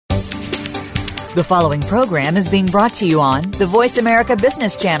The following program is being brought to you on the Voice America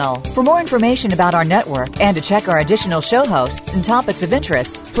Business Channel. For more information about our network and to check our additional show hosts and topics of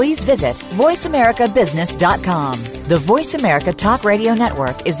interest, please visit voiceamericabusiness.com. The Voice America Talk Radio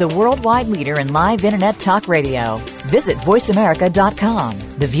Network is the worldwide leader in live Internet talk radio. Visit voiceamerica.com.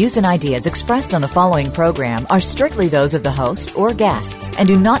 The views and ideas expressed on the following program are strictly those of the host or guests and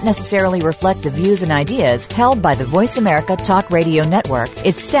do not necessarily reflect the views and ideas held by the Voice America Talk Radio Network,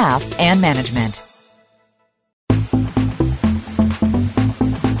 its staff, and management.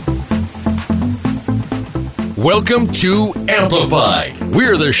 Welcome to Amplify.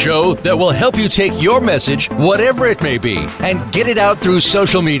 We're the show that will help you take your message, whatever it may be, and get it out through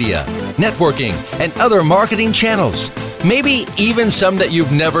social media, networking, and other marketing channels. Maybe even some that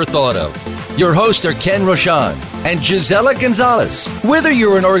you've never thought of. Your hosts are Ken Rochon and Gisela Gonzalez. Whether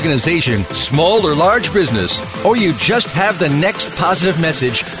you're an organization, small or large business, or you just have the next positive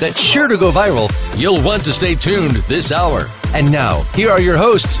message that's sure to go viral, you'll want to stay tuned this hour. And now, here are your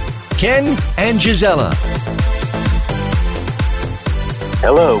hosts, Ken and Gisela.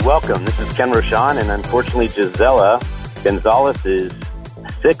 Hello, welcome. This is Ken Rochon, and unfortunately Gisela Gonzalez is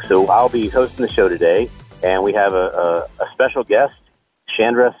sick, so I'll be hosting the show today. And we have a special guest,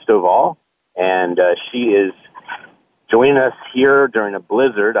 Chandra Stovall, and she is joining us here during a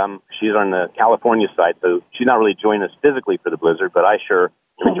blizzard. She's on the California side, so she's not really joining us physically for the blizzard, but I sure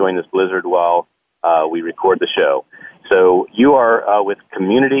am enjoying this blizzard while we record the show. So you are with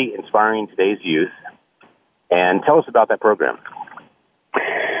Community Inspiring Today's Youth, and tell us about that program.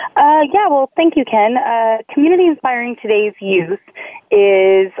 Thank you, Ken. Community Inspiring Today's Youth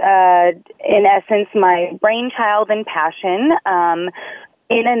is, in essence, my brainchild and passion.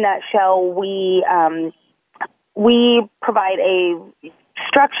 In a nutshell, we provide a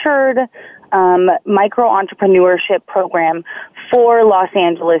structured micro-entrepreneurship program for Los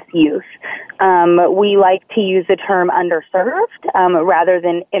Angeles youth. We like to use the term underserved rather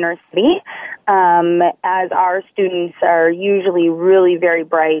than inner city, as our students are usually really very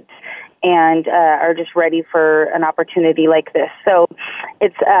bright and are just ready for an opportunity like this. So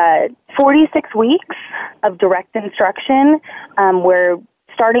it's 46 weeks of direct instruction where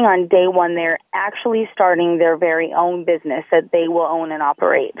starting on day one, they're actually starting their very own business that they will own and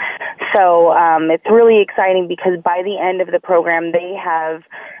operate. So it's really exciting because by the end of the program, they have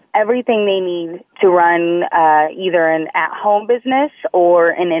everything they need to run either an at-home business or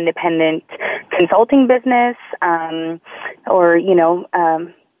an independent consulting business or,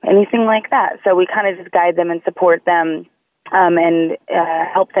 anything like that. So we kind of just guide them and support them and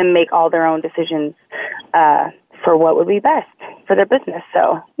help them make all their own decisions for what would be best for their business.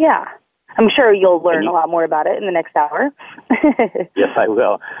 So, yeah, I'm sure you'll learn a lot more about it in the next hour. Yes, I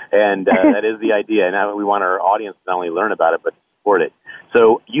will. And that is the idea. And we want our audience to not only learn about it, but support it.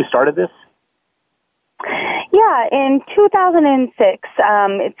 So you started this? Yeah, in 2006.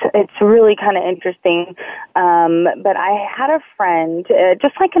 It's really kind of interesting. But I had a friend,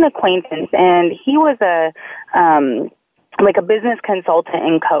 just like an acquaintance, and he was a business consultant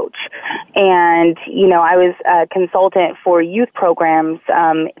and coach. And, I was a consultant for youth programs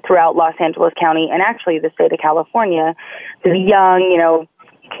throughout Los Angeles County and actually the state of California. I was young,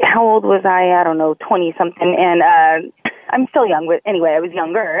 how old was I? I don't know, 20-something. And I'm still young, but anyway, I was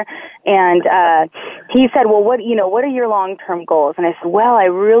younger. And he said, well, what are your long-term goals? And I said, well, I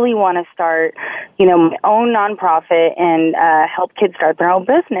really want to start, my own nonprofit and help kids start their own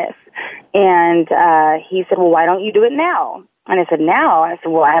business. And he said, well, why don't you do it now? And I said, now? I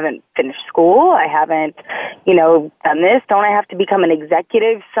said, well, I haven't finished school. I haven't, done this. Don't I have to become an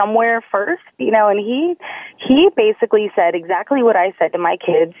executive somewhere first? And he basically said exactly what I said to my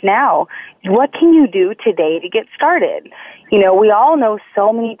kids now. What can you do today to get started? We all know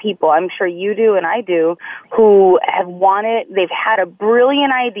so many people, I'm sure you do and I do, who they've had a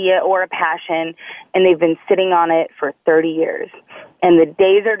brilliant idea or a passion, and they've been sitting on it for 30 years. And the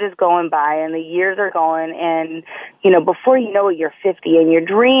days are just going by and the years are going and, before you know it, you're 50 and your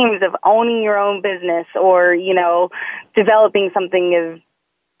dreams of owning your own business or, developing something have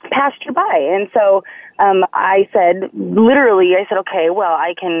passed you by. And so I said, okay, well,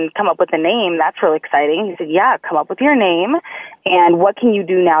 I can come up with a name. That's really exciting. He said, yeah, come up with your name. And what can you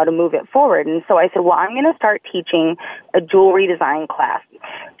do now to move it forward? And so I said, well, I'm going to start teaching a jewelry design class.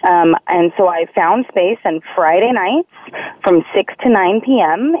 And so I found space on Friday nights from 6 to 9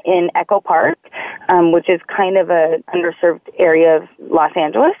 p.m. in Echo Park, which is kind of an underserved area of Los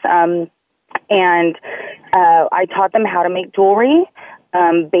Angeles. And I taught them how to make jewelry.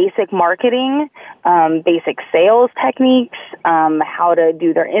 basic marketing, basic sales techniques, how to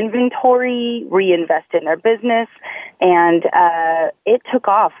do their inventory, reinvest in their business, and it took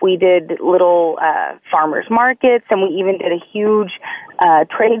off. We did little farmers markets, and we even did a huge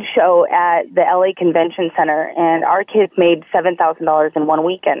trade show at the LA Convention Center, and our kids made $7,000 in one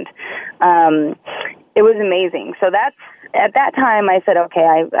weekend. It was amazing. So at that time, I said,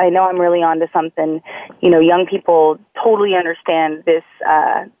 okay, I know I'm really onto something. You know, young people totally understand this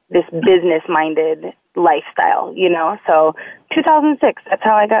business-minded lifestyle, you know. So 2006, that's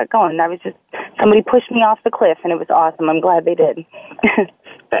how I got going. Somebody pushed me off the cliff, and it was awesome. I'm glad they did.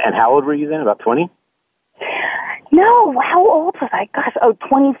 And how old were you then, about 20? No, how old was I? Gosh,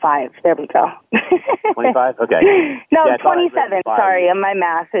 25. There we go. 25? Okay. No, yeah, 27. Sorry, my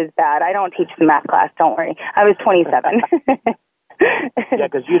math is bad. I don't teach the math class. Don't worry. I was 27. Yeah,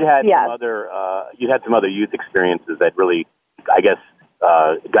 because you'd had some other youth experiences that really, I guess,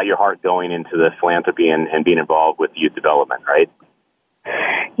 got your heart going into the philanthropy and being involved with youth development, right?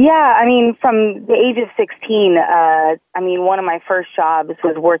 Yeah, I mean, from the age of 16, one of my first jobs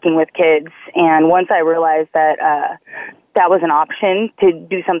was working with kids, and once I realized that that was an option to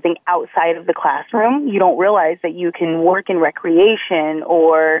do something outside of the classroom, you don't realize that you can work in recreation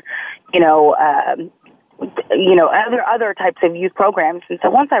or, other types of youth programs. And so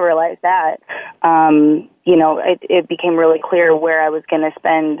once I realized that, it became really clear where I was going to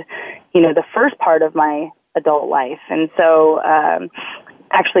spend, the first part of my adult life. And so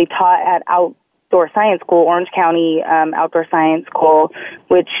actually taught at Outdoor Science School, Orange County Outdoor Science School,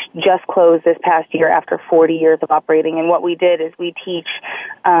 which just closed this past year after 40 years of operating. And what we did is we teach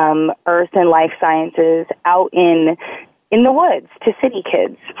earth and life sciences out in the woods to city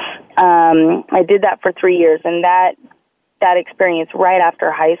kids. I did that for 3 years, and that experience right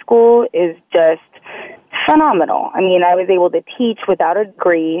after high school is just phenomenal. I mean, I was able to teach without a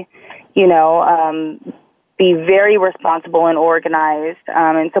degree, be very responsible and organized.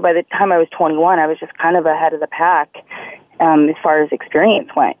 And so by the time I was 21, I was just kind of ahead of the pack as far as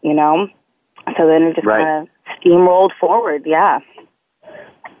experience went, So then it just kind of steamrolled forward, yeah.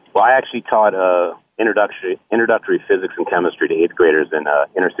 Well, I actually taught introductory physics and chemistry to 8th graders in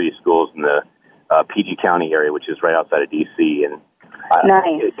inner city schools in the PG County area, which is right outside of D.C. And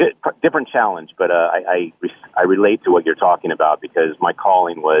nice. Different challenge, but I relate to what you're talking about because my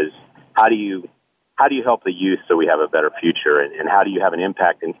calling was how do you help the youth so we have a better future, and how do you have an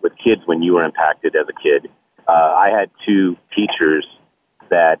impact with kids when you were impacted as a kid? I had 2 teachers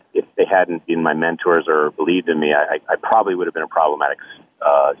that if they hadn't been my mentors or believed in me, I probably would have been a problematic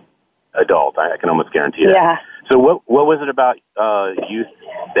adult. I can almost guarantee that. Yeah. So what was it about youth?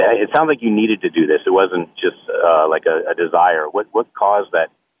 It sounds like you needed to do this. It wasn't just like a desire. What caused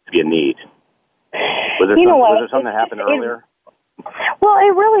that to be a need? Was there something that happened earlier? Well,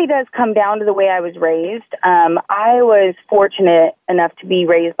 it really does come down to the way I was raised. I was fortunate enough to be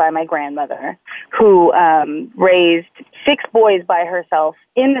raised by my grandmother, who raised 6 boys by herself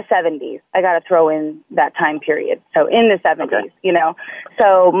in the 70s. I got to throw in that time period. So in the 70s, okay.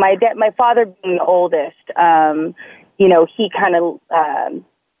 So my father being the oldest, he kind of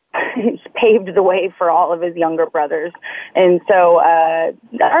paved the way for all of his younger brothers. And so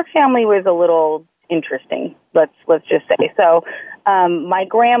our family was a little interesting, let's just say. So my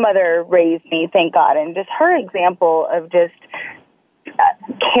grandmother raised me, thank God, and just her example of just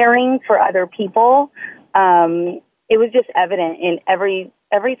caring for other people, it was just evident in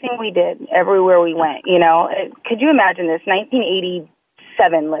everything we did, everywhere we went. Could you imagine this?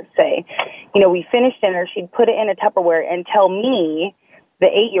 1987, let's say. We finished dinner, she'd put it in a Tupperware and tell me, the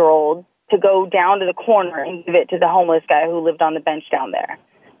 8-year-old, to go down to the corner and give it to the homeless guy who lived on the bench down there.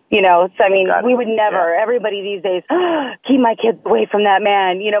 So I mean, we would never, everybody these days, keep my kids away from that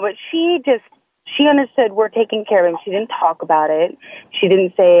man, but she understood we're taking care of him. She didn't talk about it. She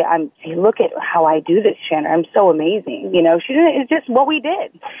didn't say, look at how I do this, Shannon. I'm so amazing. She didn't, it's just what we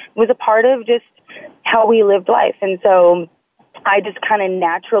did. It was a part of just how we lived life. And so I just kind of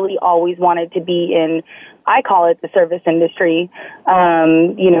naturally always wanted to be in, I call it the service industry. I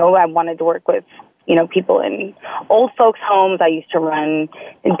wanted to work with, people in old folks' homes. I used to run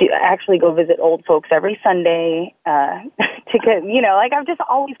and actually go visit old folks every Sunday to get, I've just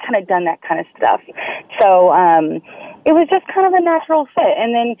always kind of done that kind of stuff. So it was just kind of a natural fit.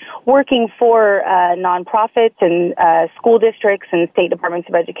 And then working for nonprofits and school districts and state departments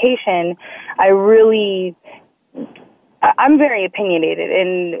of education, I'm very opinionated,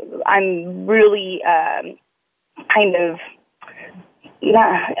 and I'm really kind of,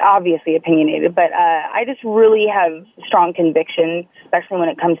 not obviously opinionated, but I just really have strong convictions, especially when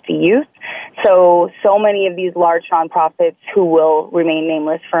it comes to youth, So many of these large nonprofits who will remain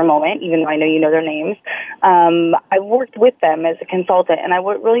nameless for a moment, even though I know you know their names, I worked with them as a consultant, and I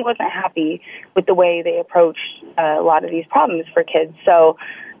really wasn't happy with the way they approached a lot of these problems for kids. So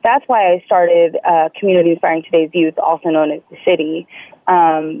that's why I started Community Inspiring Today's Youth, also known as the City,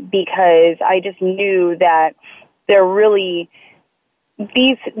 because I just knew that they're really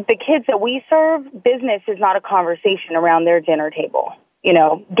the kids that we serve. Business is not a conversation around their dinner table. You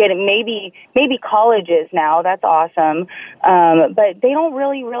know, maybe colleges now, that's awesome, but they don't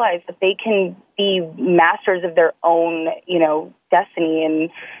really realize that they can be masters of their own, destiny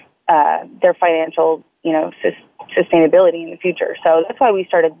and their financial, sustainability in the future. So that's why we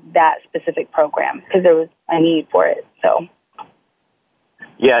started that specific program, because there was a need for it. So,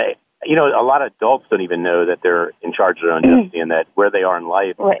 yeah, a lot of adults don't even know that they're in charge of their own destiny, and that where they are in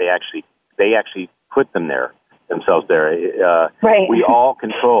life, right, they actually put themselves there. Right. We all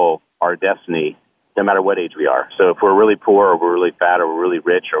control our destiny, no matter what age we are. So if we're really poor, or we're really fat, or we're really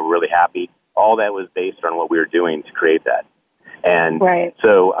rich, or we're really happy, all that was based on what we were doing to create that. And right.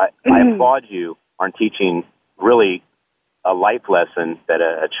 So I applaud you on teaching really a life lesson that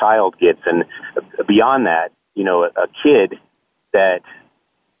a child gets. And beyond that, a kid that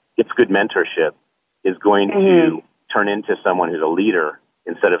gets good mentorship is going to turn into someone who's a leader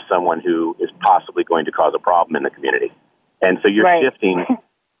instead of someone who is possibly going to cause a problem in the community. And so you're right. shifting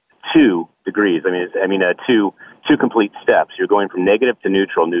 2 degrees. Two complete steps. You're going from negative to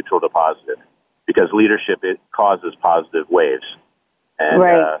neutral to positive, because leadership, it causes positive waves. And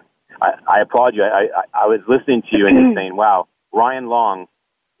right. I applaud you. I was listening to you and just saying, wow, Ryan Long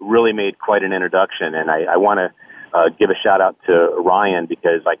really made quite an introduction. And I want to give a shout out to Ryan,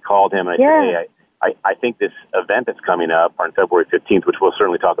 because I called him and I said, hey, I think this event that's coming up on February 15th, which we'll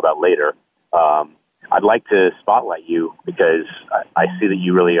certainly talk about later, I'd like to spotlight you, because I see that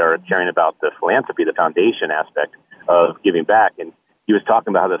you really are caring about the philanthropy, the foundation aspect of giving back. And he was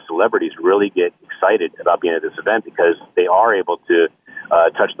talking about how the celebrities really get excited about being at this event, because they are able to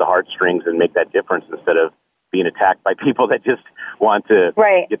touch the heartstrings and make that difference, instead of being attacked by people that just want to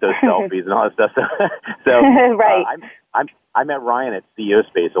right. get those selfies and all that stuff. So right. I met Ryan at CEO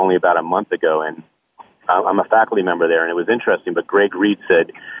Space only about a month ago, and I'm a faculty member there, and it was interesting. But Greg Reed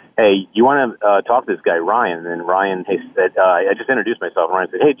said, hey, you want to talk to this guy, Ryan? And then Ryan said, I just introduced myself. And Ryan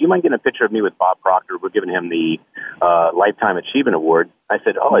said, hey, do you mind getting a picture of me with Bob Proctor? We're giving him the Lifetime Achievement Award. I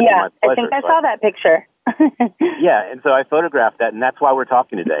said, oh, it's my pleasure. I think I saw that picture. Yeah, and so I photographed that, and that's why we're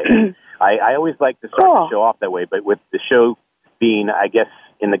talking today. I always like to start the show off that way, but with the show being, I guess,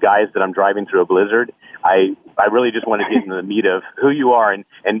 in the guise that I'm driving through a blizzard, I really just want to get into the meat of who you are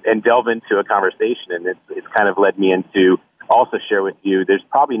and delve into a conversation, and it's kind of led me into also share with you, there's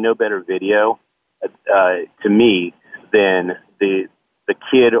probably no better video to me than the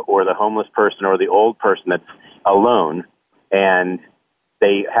kid or the homeless person or the old person that's alone, and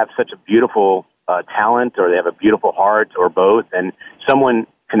they have such a beautiful talent, or they have a beautiful heart, or both, and someone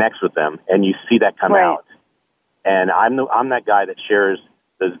connects with them, and you see that come out. And I'm that guy that shares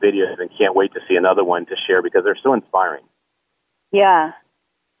those videos and can't wait to see another one to share, because they're so inspiring. Yeah,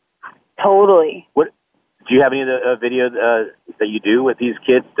 totally. What do you have any of the videos that you do with these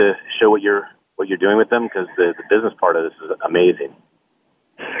kids to show what you're doing with them? Because the business part of this is amazing.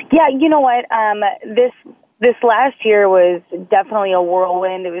 Yeah, you know what? This last year was definitely a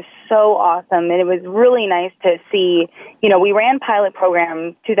whirlwind. It was so awesome, and it was really nice to see. We ran pilot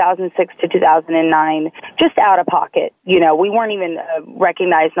program 2006 to 2009, just out of pocket. We weren't even a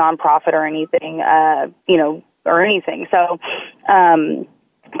recognized nonprofit or anything, or anything. So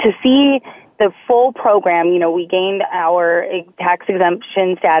to see the full program, we gained our tax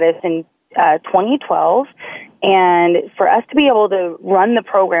exemption status in 2012. And for us to be able to run the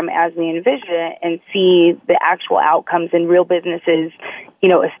program as we envision it and see the actual outcomes in real businesses,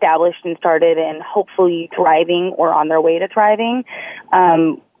 established and started and hopefully thriving or on their way to thriving,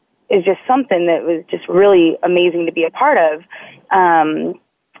 is just something that was just really amazing to be a part of.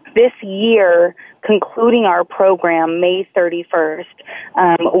 This year, concluding our program, May 31st,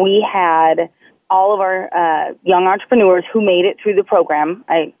 we had all of our young entrepreneurs who made it through the program.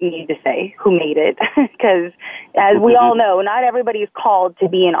 I need to say who made it, because as we all know, not everybody is called to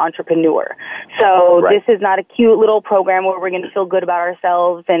be an entrepreneur. So This is not a cute little program where we're going to feel good about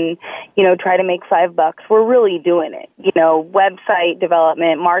ourselves and, try to make $5. We're really doing it. Website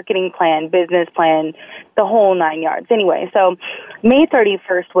development, marketing plan, business plan, the whole 9 yards. Anyway, so May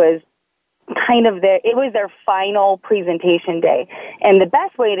 31st was kind of it was their final presentation day. And the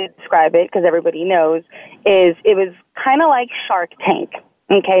best way to describe it, because everybody knows, is it was kind of like Shark Tank.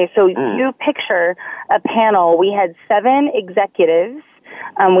 Okay, so you picture a panel. We had 7 executives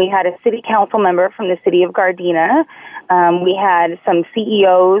We had a city council member from the city of Gardena. We had some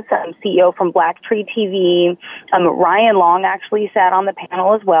CEOs, CEO from Black Tree TV. Ryan Long actually sat on the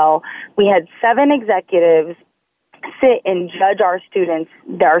panel as well. We had 7 executives sit and judge our students'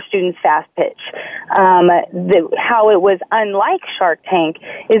 fast pitch. How it was unlike Shark Tank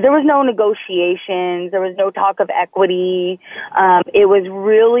is there was no negotiations, there was no talk of equity. It was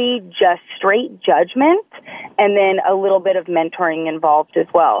really just straight judgment and then a little bit of mentoring involved as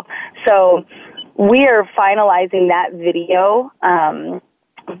well. So we are finalizing that video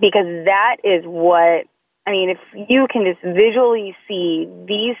because that is what, I mean, if you can just visually see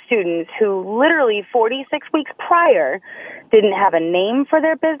these students who literally 46 weeks prior didn't have a name for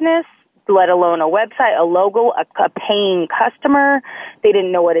their business, let alone a website, a logo, a paying customer. They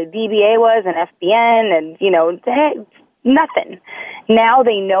didn't know what a DBA was, an FBN, and, nothing. Now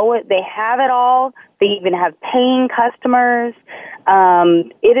they know it. They have it all. They even have paying customers.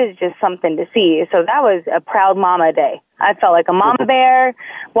 It is just something to see. So that was a proud mama day. I felt like a mama bear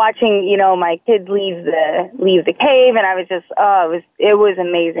watching, my kids leave the cave, and I was just, it was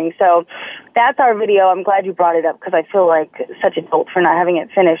amazing. So that's our video. I'm glad you brought it up because I feel like such a dolt for not having it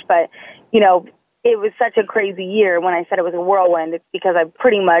finished. But, it was such a crazy year. When I said it was a whirlwind, it's because I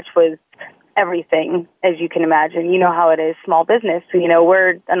pretty much was everything, as you can imagine. You know how it is, small business.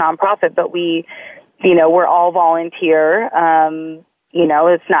 We're a nonprofit, but we're all volunteer.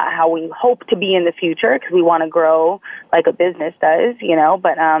 It's not how we hope to be in the future because we want to grow like a business does,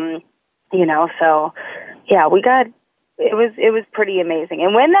 but, so yeah, it was pretty amazing.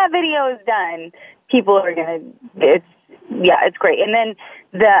 And when that video is done, people are it's great. And then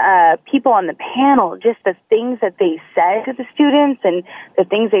the people on the panel, just the things that they said to the students and the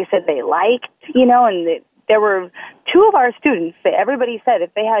things they said they liked, and there were 2 of our students that everybody said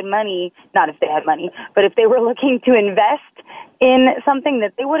if they had money, not if they had money, but if they were looking to invest in something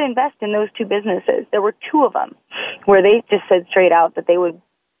that they would invest in those 2 businesses. There were 2 of them where they just said straight out that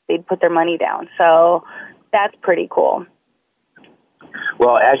they'd put their money down. So that's pretty cool.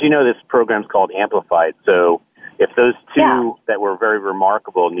 Well, as you know, this program's called Amplified. So if those 2 that were very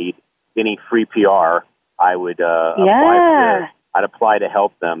remarkable need any free PR, I would I'd apply to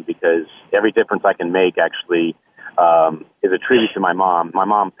help them because every difference I can make actually is a tribute to my mom. My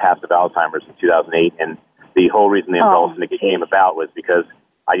mom passed of Alzheimer's in 2008, and the whole reason the Umbrella Syndicate came about was because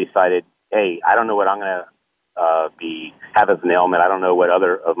I decided, hey, I don't know what I'm going to have as an ailment. I don't know what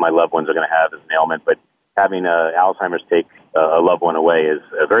other of my loved ones are going to have as an ailment, but having Alzheimer's take a loved one away is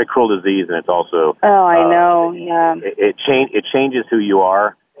a very cruel disease, and it's also I know, yeah. It changes who you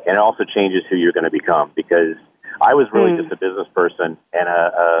are, and it also changes who you're going to become because I was really just a business person and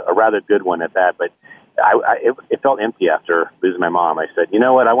a rather good one at that, but it felt empty after losing my mom. I said, you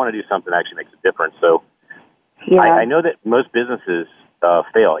know what, I want to do something that actually makes a difference. So I know that most businesses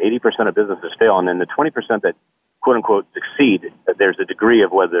fail. 80% of businesses fail, and then the 20% that quote-unquote succeed, there's a degree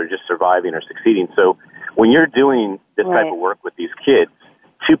of whether they're just surviving or succeeding. So when you're doing this type of work with these kids,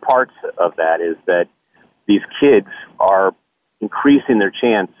 2 parts of that is that these kids are increasing their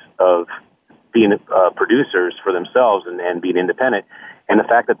chance of being producers for themselves and being independent. And the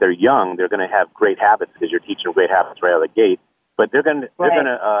fact that they're young, they're going to have great habits because you're teaching them great habits right out of the gate. But they're going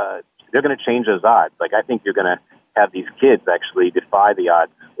to change those odds. Like I think you're going to have these kids actually defy the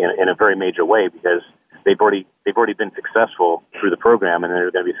odds in a very major way because they've already been successful through the program, and they're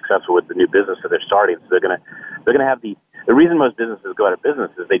going to be successful with the new business that they're starting. So they're going to have the reason most businesses go out of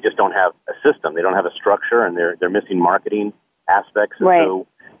business is they just don't have a system. They don't have a structure, and they're missing marketing aspects. And so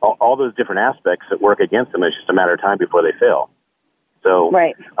all those different aspects that work against them, it's just a matter of time before they fail. So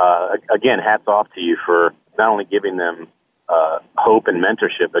again, hats off to you for not only giving them hope and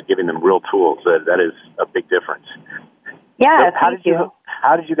mentorship, but giving them real tools. That is a big difference. Yeah, so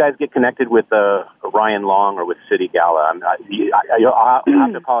how did you guys get connected with Ryan Long or with City Gala? I'll have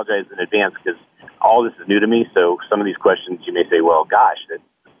to apologize in advance because all this is new to me. So some of these questions you may say, well, gosh,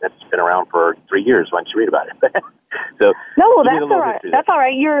 that's been around for 3 years. Why don't you read about it? So no, that's all right. That's all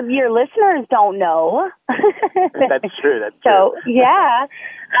right. Your listeners don't know. That's true. So yeah.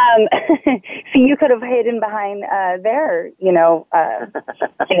 So you could have hidden behind their,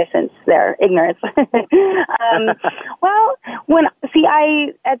 innocence, their ignorance. Well,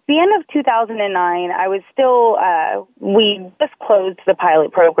 at the end of 2009, I was still, we just closed the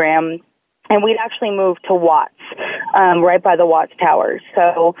pilot program. And we'd actually moved to Watts, right by the Watts Towers.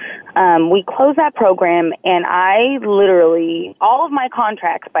 So we closed that program, and I literally, all of my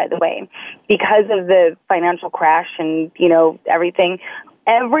contracts, by the way, because of the financial crash and, everything,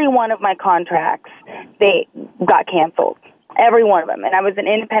 every one of my contracts, they got canceled. Every one of them. And I was an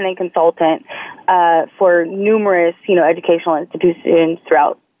independent consultant for numerous, educational institutions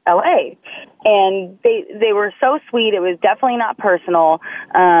throughout LA. And they were so sweet. It was definitely not personal,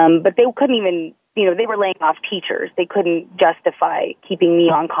 but they couldn't even, they were laying off teachers. They couldn't justify keeping me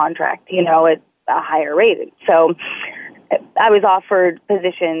on contract, at a higher rate. So I was offered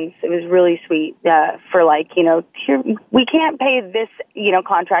positions. It was really sweet for here, we can't pay this,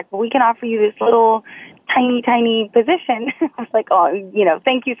 contract, but we can offer you this little tiny position. I was like,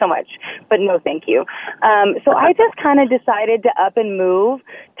 thank you so much, but no thank you. So I just kind of decided to up and move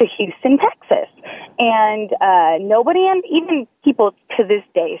to Houston, Texas. And nobody, and even people to this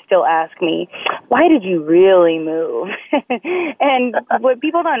day still ask me, why did you really move? And what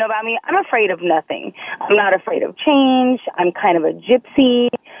people don't know about me, I'm afraid of nothing. I'm not afraid of change. I'm kind of a gypsy.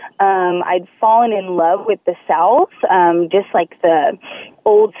 I'd fallen in love with the South, just like the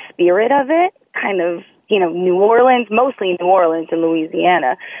old spirit of it, kind of, New Orleans, mostly New Orleans and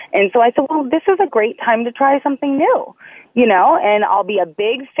Louisiana. And so I said, well, this is a great time to try something new, and I'll be a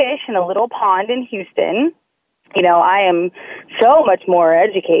big fish in a little pond in Houston. I am so much more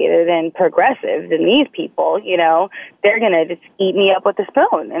educated and progressive than these people, they're going to just eat me up with a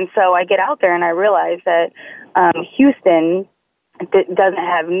spoon. And so I get out there and I realize that Houston doesn't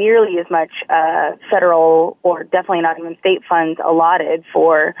have nearly as much federal or definitely not even state funds allotted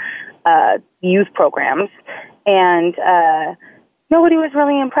for youth programs, and nobody was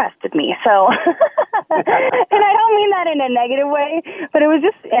really impressed with me. So, and I don't mean that in a negative way, but it was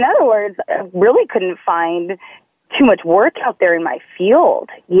just, in other words, I really couldn't find too much work out there in my field.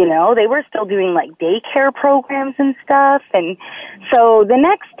 They were still doing like daycare programs and stuff. And so the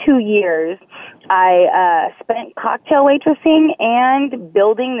next 2 years, I spent cocktail waitressing and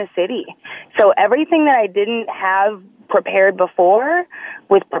building the city. So everything that I didn't have prepared before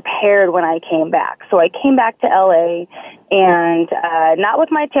was prepared when I came back. So I came back to LA and not with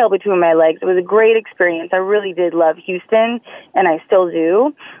my tail between my legs. It was a great experience. I really did love Houston, and I still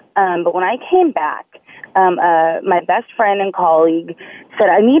do. But when I came back, my best friend and colleague said,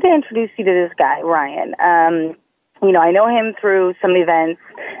 I need to introduce you to this guy, Ryan. I know him through some events,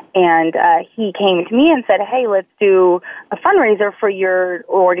 and he came to me and said, hey, let's do a fundraiser for your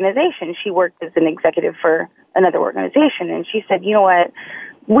organization. She worked as an executive for another organization, and she said, you know what,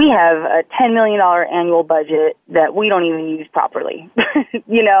 we have a $10 million annual budget that we don't even use properly.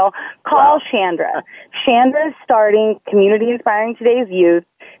 Call Chandra. Chandra's starting Community Inspiring Today's Youth.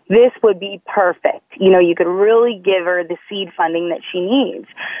 This would be perfect. You could really give her the seed funding that she needs.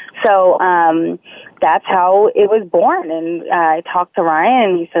 So that's how it was born. And I talked to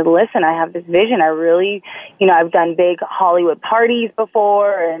Ryan, and he said, listen, I have this vision. I really, I've done big Hollywood parties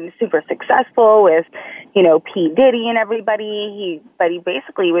before and super successful with, P. Diddy and everybody. But he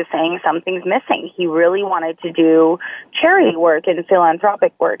basically was saying something's missing. He really wanted to do charity work and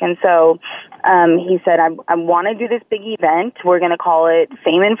philanthropic work. And so he said, I want to do this big event. We're going to call it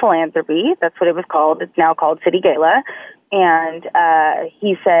Fame and Philanthropy. That's what it was called. It's now called City Gala. And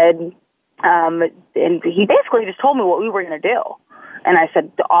he said, and he basically just told me what we were going to do. And I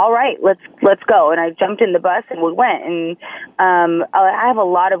said, all right, let's go. And I jumped in the bus and we went. And I have a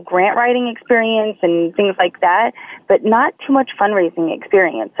lot of grant writing experience and things like that, but not too much fundraising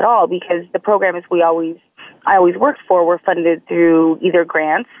experience at all, because the programs I always worked for were funded through either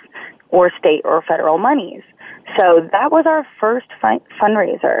grants or state or federal monies. So that was our first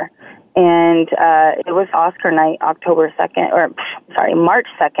fundraiser. And it was Oscar night, March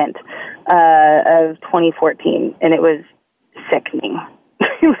 2nd of 2014. And it was sickening.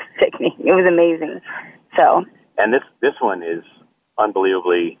 It was sickening. It was amazing. So. And this one is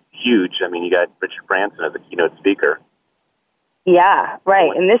unbelievably huge. I mean, you got Richard Branson as a keynote speaker. Yeah,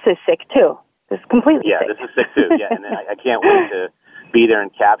 right. And this is sick too. This is completely sick. Yeah, this is sick too. Yeah, and I can't wait to be there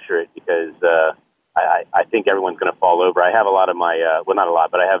and capture it, because I think everyone's going to fall over. I have a lot of my, not a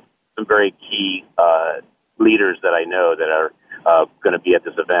lot, but I have some very key leaders that I know that are going to be at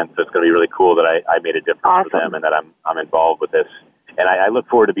this event. So it's going to be really cool that I made a difference for them and that I'm involved with this. And I look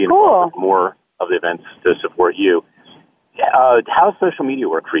forward to being involved with more of the events to support you. How does social media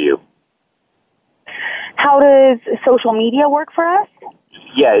work for you? How does social media work for us?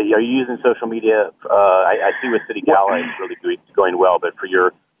 Yeah, are you using social media? I see with City Gala it's really going well, but for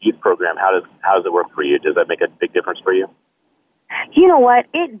your youth program, how does it work for you? Does that make a big difference for you? You know what?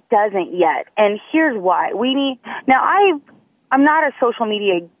 It doesn't yet, and here's why. I'm not a social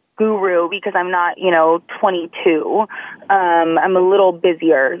media guru because I'm not, 22. I'm a little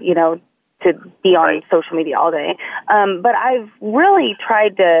busier, to be on social media all day. But I've really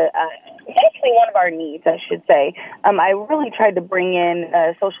tried to, actually one of our needs, I should say, I really tried to bring in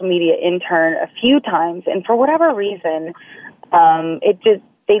a social media intern a few times, and for whatever reason,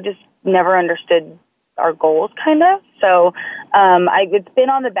 they just never understood our goals, kind of. So it's been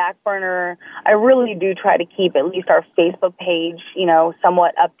on the back burner. I really do try to keep at least our Facebook page,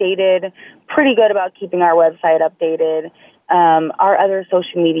 somewhat updated. Pretty good about keeping our website updated. Our other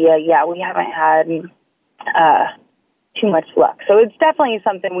social media, we haven't had too much luck. So it's definitely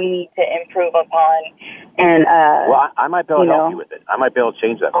something we need to improve upon. And I might be able to help you with it. I might be able to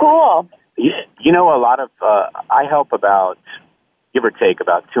change that. Cool. A lot of I help about, give or take,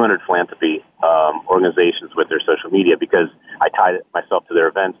 about 200 philanthropy organizations with their social media because I tie myself to their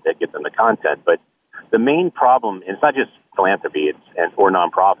events that get them the content. But the main problem, and it's not just philanthropy, or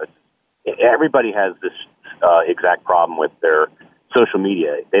nonprofits. Everybody has this exact problem with their social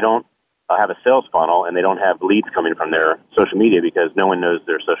media. They don't have a sales funnel, and they don't have leads coming from their social media because no one knows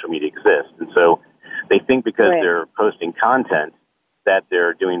their social media exists. And so they think because they're posting content that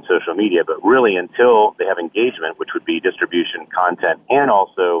they're doing social media, but really until they have engagement, which would be distribution, content, and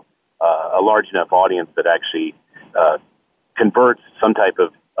also a large enough audience that actually converts some type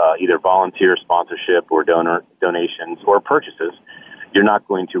of either volunteer sponsorship or donations or purchases, you're not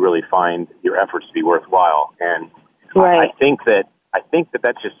going to really find your efforts to be worthwhile. And I think that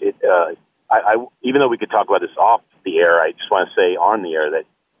that's just it. Even though we could talk about this off the air, I just want to say on the air that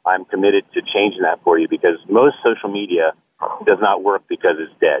I'm committed to changing that for you because most social media does not work because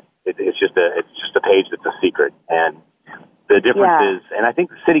it's dead. It's just a page that's a secret. And the difference is, and I think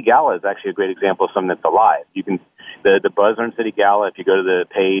the City Gala is actually a great example of something that's alive. You can the buzz on City Gala. If you go to the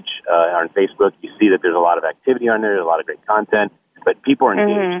page on Facebook, you see that there's a lot of activity on there. There's a lot of great content, but people are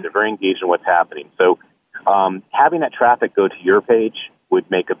engaged. Mm-hmm. They're very engaged in what's happening. So having that traffic go to your page would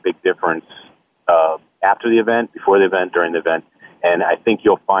make a big difference after the event, before the event, during the event. And I think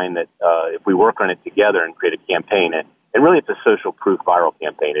you'll find that if we work on it together and create a campaign, and really it's a social proof viral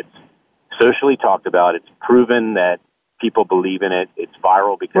campaign. It's socially talked about. It's proven that people believe in it. It's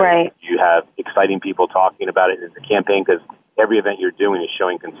viral because you have exciting people talking about it. It's a campaign because every event you're doing is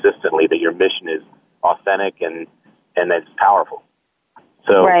showing consistently that your mission is authentic and that it's powerful.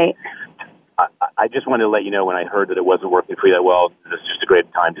 So I just wanted to let you know when I heard that it wasn't working for you that well, this is just a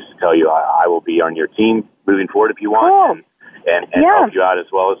great time just to tell you I will be on your team moving forward if you want and help you out as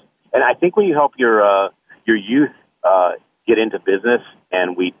well as. And I think when you help your youth get into business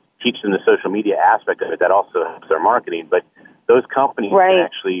and we teach them the social media aspect of it, that also helps their marketing. But those companies can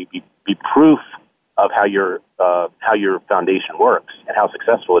actually be proof of how your foundation works and how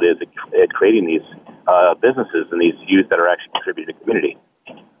successful it is at creating these businesses and these youth that are actually contributing to the community.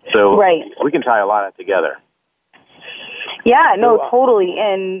 So we can tie a lot of that together. Yeah, no, totally.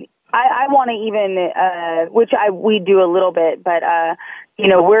 And I want to even, which we do a little bit, but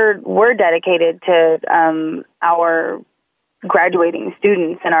we're dedicated to our graduating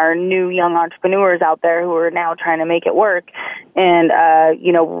students and our new young entrepreneurs out there who are now trying to make it work, and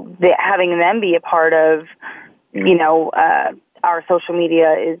having them be a part of our social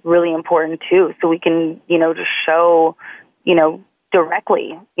media is really important too. So we can just show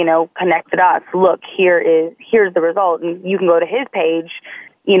directly connect the dots. Look, here's the result, and you can go to his page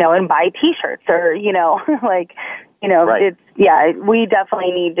and buy T-shirts or it's we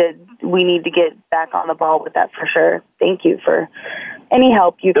definitely need to get back on the ball with that for sure. Thank you for any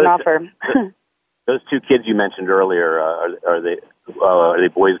help you can offer. Those two kids you mentioned earlier, are they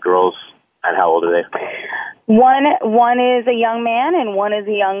boys, girls, and how old are they? One is a young man and one is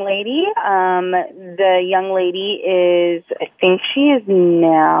a young lady. The young lady is, I think she is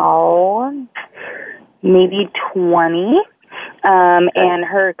now maybe 20. And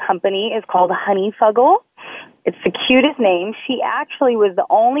her company is called Honeyfuggle. It's the cutest name. She actually was the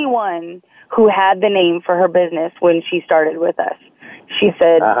only one who had the name for her business when she started with us. She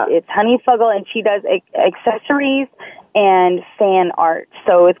said it's Honeyfuggle, and she does accessories and fan art.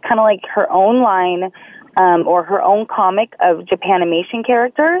 So it's kind of like her own line or her own comic of Japanimation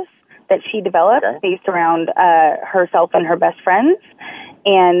characters that she developed based around herself and her best friends.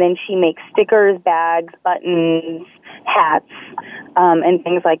 And then she makes stickers, bags, buttons, hats, and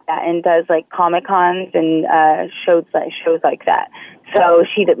things like that, and does like Comic-Cons and shows like that. So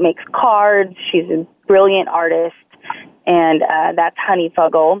she makes cards. She's a brilliant artist, and that's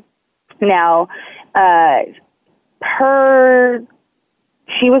Honeyfuggle. Now,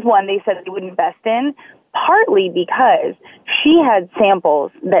 she was one they said they would invest in, partly because she had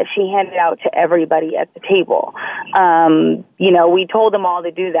samples that she handed out to everybody at the table. We told them all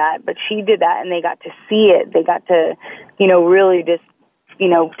to do that, but she did that, and they got to see it. They got to, really just,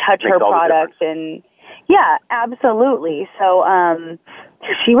 touch her product. And yeah, absolutely. So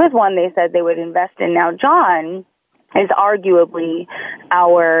she was one they said they would invest in. Now, John is arguably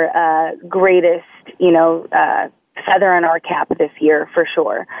our greatest, feather in our cap this year for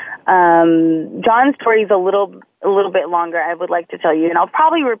sure. John's story is a little bit longer, I would like to tell you, and I'll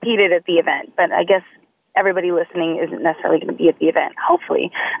probably repeat it at the event, but I guess everybody listening isn't necessarily going to be at the event,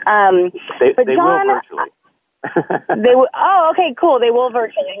 hopefully. They John, will virtually. They will. Oh, okay, cool. They will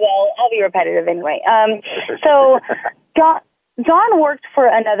virtually. Well, I'll be repetitive anyway. So John worked for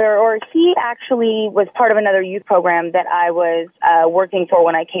he actually was part of another youth program that I was working for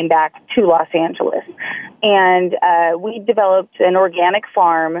when I came back to Los Angeles. And we developed an organic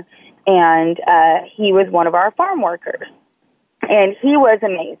farm, and he was one of our farm workers. And he was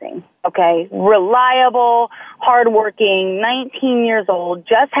amazing, okay? Reliable, hardworking, 19 years old,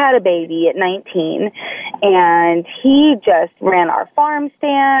 just had a baby at 19, and he just ran our farm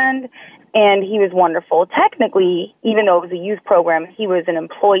stand, and he was wonderful. Technically, even though it was a youth program, he was an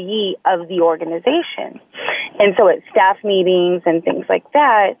employee of the organization. And so at staff meetings and things like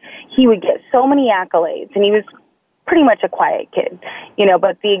that, he would get so many accolades, and he was pretty much a quiet kid,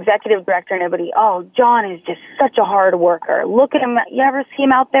 but the executive director and everybody, oh, John is just such a hard worker. Look at him. You ever see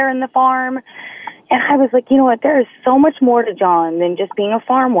him out there in the farm? And I was like, you know what? There is so much more to John than just being a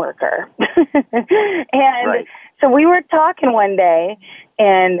farm worker. And so we were talking one day,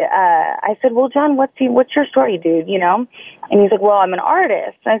 and I said, well, John, what's your story, dude? And he's like, well, I'm an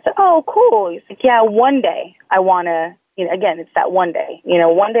artist. And I said, oh, cool. He's like, yeah, one day I want to, again, it's that one day.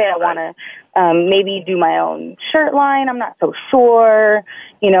 One day I want to maybe do my own shirt line. I'm not so sure,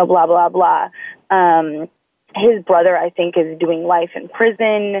 blah, blah, blah. His brother, I think, is doing life in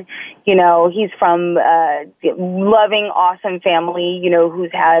prison. He's from a loving, awesome family,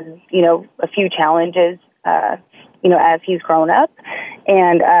 who's had, a few challenges, as he's grown up.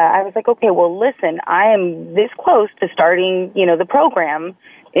 And I was like, okay, well, listen, I am this close to starting, the program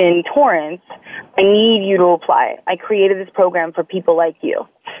in Torrance. I need you to apply. I created this program for people like you.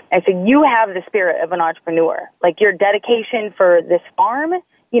 I said, you have the spirit of an entrepreneur. Like your dedication for this farm,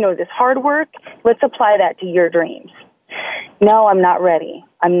 this hard work, let's apply that to your dreams. No, I'm not ready.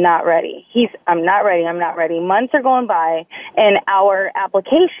 I'm not ready. I'm not ready. Months are going by, and our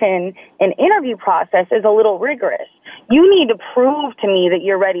application and interview process is a little rigorous. You need to prove to me that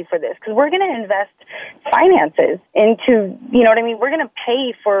you're ready for this, because we're going to invest finances into, we're going to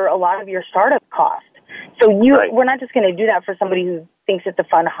pay for a lot of your startup costs. So we're not just going to do that for somebody who thinks it's a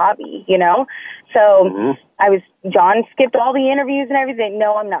fun hobby, So John skipped all the interviews and everything.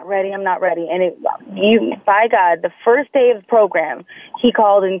 No, I'm not ready. And by God, the first day of the program, he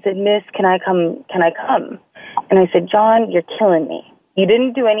called and said, Miss, can I come? And I said, John, you're killing me. You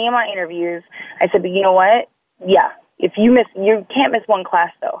didn't do any of my interviews. I said, but you know what? Yeah. If you can't miss one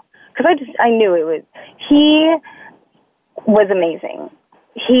class though. Cause I knew it was, he was amazing.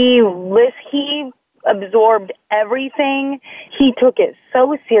 He absorbed everything. He took it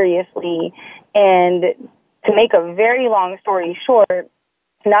so seriously. And to make a very long story short,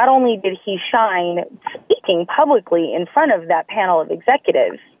 not only did he shine speaking publicly in front of that panel of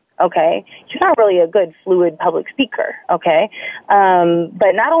executives, okay, he's not really a good fluid public speaker, okay,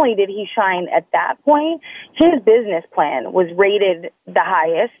 but not only did he shine at that point, his business plan was rated the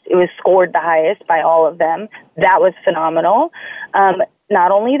highest. It was scored the highest by all of them. That was phenomenal.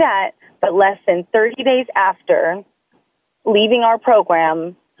 Not only that, but less than 30 days after leaving our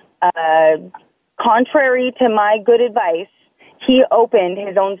program, contrary to my good advice, he opened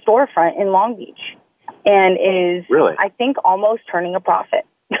his own storefront in Long Beach and is, really? I think, almost turning a profit.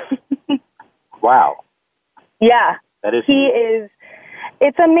 Wow. Yeah. That is.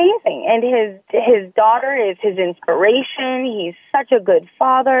 It's amazing. And his daughter is his inspiration. He's such a good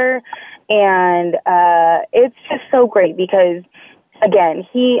father. And it's just so great because, again,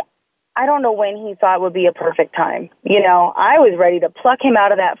 I don't know when he thought would be a perfect time. I was ready to pluck him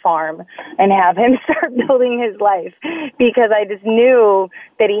out of that farm and have him start building his life because I just knew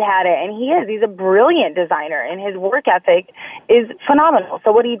that he had it. And he's a brilliant designer and his work ethic is phenomenal.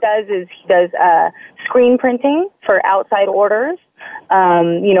 So what he does is he does screen printing for outside orders,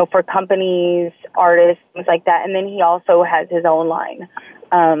 for companies, artists, things like that. And then he also has his own line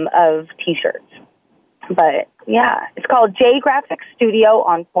of T-shirts. But, yeah, it's called J Graphics Studio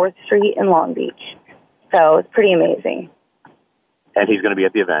on 4th Street in Long Beach. So it's pretty amazing. And he's going to be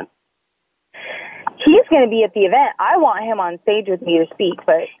at the event? He's going to be at the event. I want him on stage with me to speak,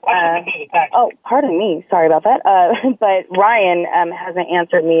 but... pardon me. Sorry about that. But Ryan hasn't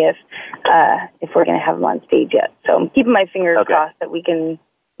answered me if we're going to have him on stage yet. So I'm keeping my fingers crossed that we can...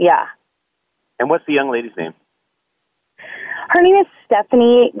 Yeah. And what's the young lady's name? Her name is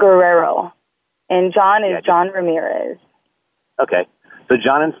Stephanie Guerrero. And John is John Ramirez. Okay. So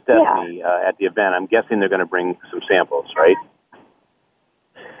John and Stephanie at the event, I'm guessing they're going to bring some samples, right?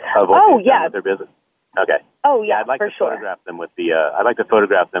 Of their business. Okay. Oh, yeah, I'd like for to sure. photograph them with the. I'd like to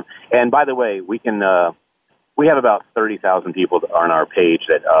photograph them. And by the way, we can. We have about 30,000 people on our page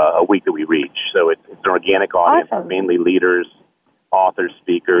that a week that we reach. So it's an organic audience, Awesome. mainly leaders, authors,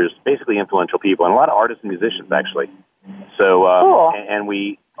 speakers, basically influential people, and a lot of artists and musicians actually. So Cool. and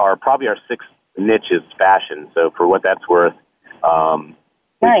we are probably our sixth niche is fashion. So for what that's worth,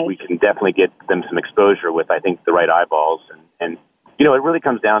 Nice. we can definitely get them some exposure with, I think, the right eyeballs. And you know, it really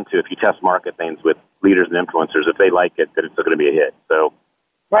comes down to if you test market things with leaders and influencers, if they like it, then it's going to be a hit. So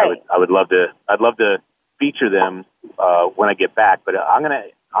Right. I'd love to feature them when I get back. But I'm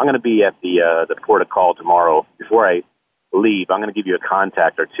gonna be at the port of call tomorrow. Before I leave, I'm going to give you a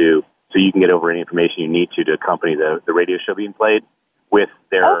contact or two so you can get over any information you need to accompany the radio show being played with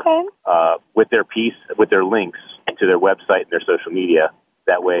their with their piece, with their links to their website and their social media.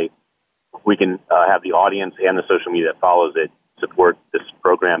 That way we can have the audience and the social media that follows it support this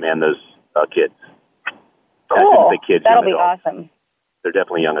program and those kids. Cool. I shouldn't say kids, That'll young be adults. awesome. They're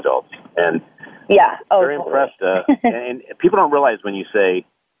definitely young adults. And Yeah. Oh, very totally. impressed. And people don't realize when you say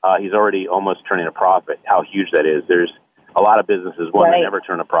he's already almost turning a profit, how huge that is. There's a lot of businesses, one, that Right. never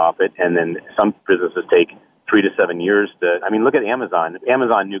turn a profit, and then some businesses take 3 to 7 years to, I mean, look at Amazon.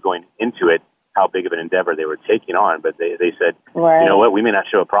 Amazon knew going into it how big of an endeavor they were taking on, but they said, Right. you know what, we may not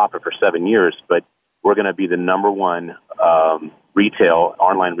show a profit for 7 years, but we're going to be the number one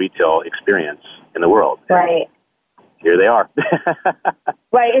online retail experience in the world. Right. Here they are.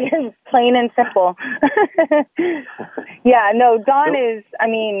 Right, it's plain and simple. Yeah, no, Don is, I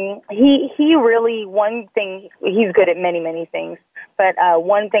mean, he really, one thing, he's good at many, many things, but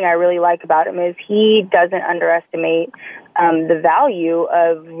one thing I really like about him is he doesn't underestimate the value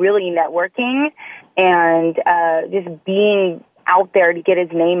of really networking and just being out there to get his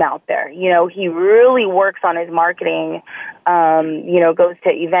name out there. You know, he really works on his marketing, you know, goes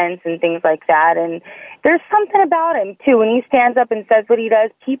to events and things like that. And there's something about him, too. When he stands up and says what he does,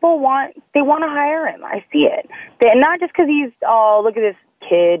 people want to hire him. I see it. Not just because he's, oh, look at this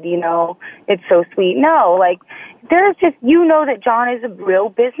kid, you know, it's so sweet. No, like, there's just, you know that John is a real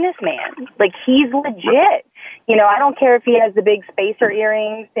businessman. Like, he's legit. You know, I don't care if he has the big spacer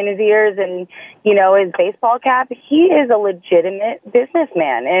earrings in his ears and, you know, his baseball cap. He is a legitimate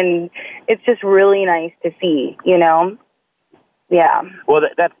businessman, and it's just really nice to see, you know? Yeah. Well,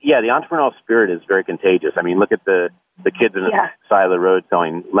 the entrepreneurial spirit is very contagious. I mean, look at the kids in the side of the road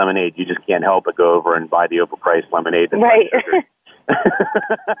selling lemonade. You just can't help but go over and buy the overpriced lemonade. Right.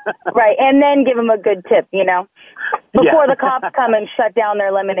 Right, and then give them a good tip, you know, before the cops come and shut down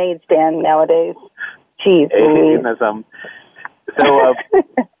their lemonade stand nowadays. Jeez. So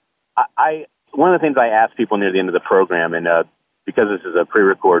I one of the things I ask people near the end of the program, and because this is a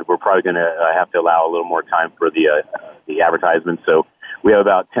pre-record, we're probably going to have to allow a little more time for the advertisement. So we have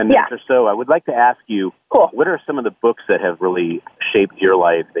about 10 minutes or so. I would like to ask you, what are some of the books that have really shaped your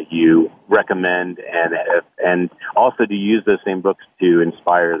life that you recommend, and also do you use those same books to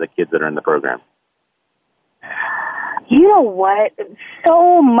inspire the kids that are in the program? You know what?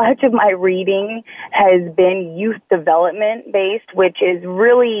 So much of my reading has been youth development based, which is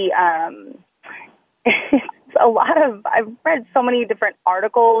really a lot of, I've read so many different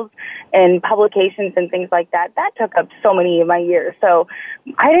articles and publications and things like that. That took up so many of my years. So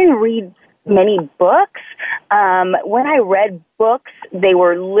I didn't read many books. When I read books, they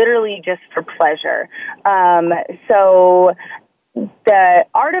were literally just for pleasure. So The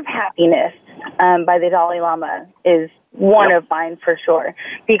Art of Happiness by the Dalai Lama is one of mine for sure,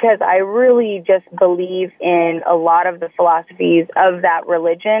 because I really just believe in a lot of the philosophies of that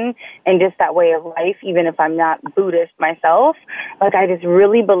religion and just that way of life, even if I'm not Buddhist myself. Like, I just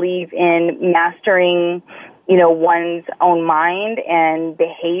really believe in mastering, you know, one's own mind and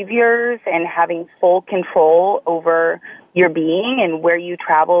behaviors and having full control over your being and where you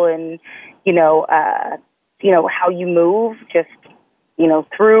travel and, you know, how you move just, you know,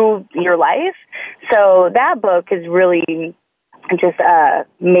 through your life. So that book has really just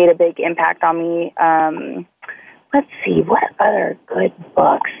made a big impact on me. Let's see, what other good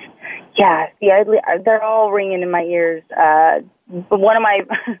books? Yeah, they're all ringing in my ears. One of my,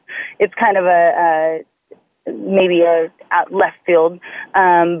 it's kind of maybe a left field,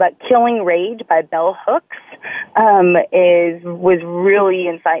 but Killing Rage by Bell Hooks was really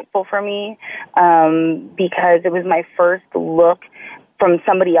insightful for me because it was my first look from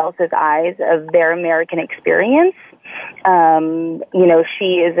somebody else's eyes of their American experience. You know,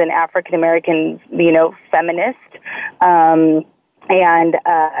 she is an African-American, you know, feminist, and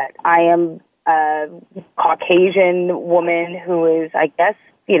I am Caucasian woman who is, I guess,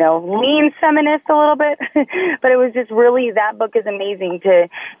 lean feminist a little bit. But it was just really, that book is amazing to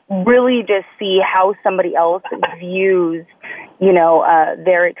really just see how somebody else views,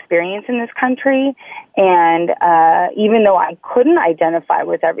 their experience in this country. And even though I couldn't identify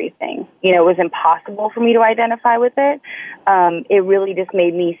with everything, it was impossible for me to identify with it, it really just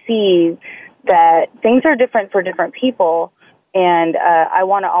made me see that things are different for different people. And I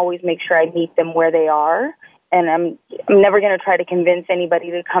want to always make sure I meet them where they are. And I'm never going to try to convince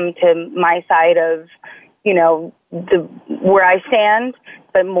anybody to come to my side of, where I stand,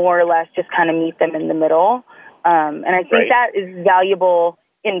 but more or less just kind of meet them in the middle. And I think that is valuable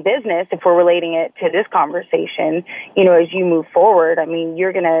in business if we're relating it to this conversation, as you move forward. I mean,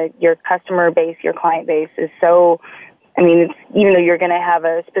 your customer base, your client base is so, even though you're going to have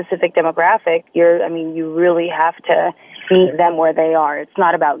a specific demographic, you really have to meet them where they are. It's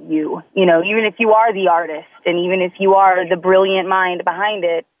not about you. Even if you are the artist and even if you are the brilliant mind behind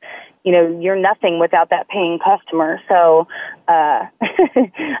it, you're nothing without that paying customer. So I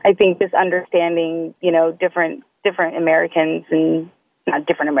think this understanding, different Americans, and not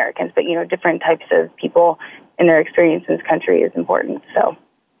different Americans, but, different types of people and their experience in this country is important. So.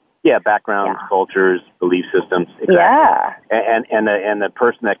 Yeah, backgrounds, cultures, belief systems. Exactly. Yeah. And the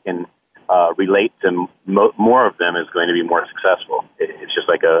person that can relate to more of them is going to be more successful. It's just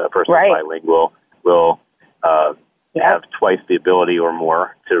like a person who's bilingual will have twice the ability or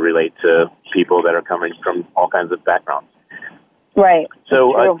more to relate to people that are coming from all kinds of backgrounds. Right.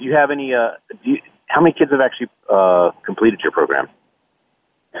 So do you have any, how many kids have actually completed your program?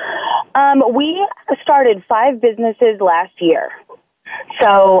 We started 5 businesses last year.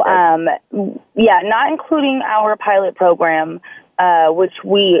 So, not including our pilot program, which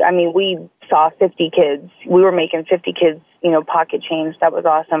we saw 50 kids. We were making 50 kids, pocket change. That was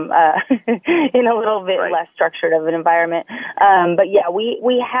awesome, in a little bit less structured of an environment.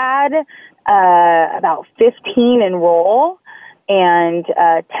 We had about 15 enroll, and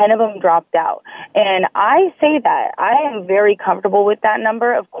 10 of them dropped out. And I say that I am very comfortable with that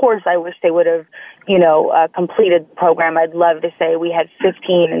number. Of course, I wish they would have, completed the program. I'd love to say we had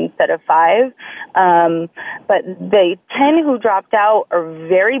 15 instead of 5. But the 10 who dropped out are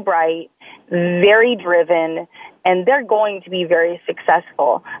very bright, very driven, and they're going to be very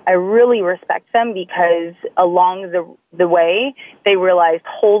successful. I really respect them because along the way, they realized,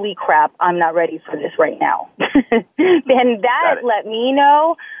 holy crap, I'm not ready for this right now. And that let me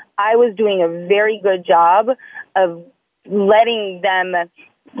know I was doing a very good job of letting them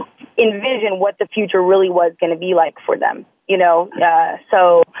envision what the future really was going to be like for them, so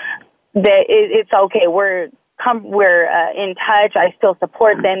it's okay. We're in touch. I still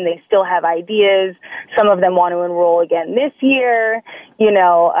support them. They still have ideas. Some of them want to enroll again this year,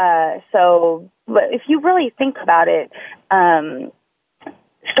 but if you really think about it,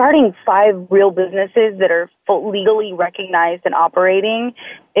 starting 5 real businesses that are legally recognized and operating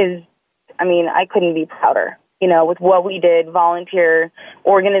is, I couldn't be prouder, with what we did, volunteer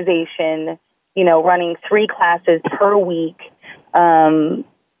organization, running 3 classes per week. It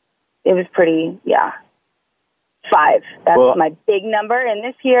was pretty, 5. That's my big number. And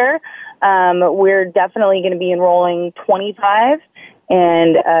this year, we're definitely going to be enrolling 25.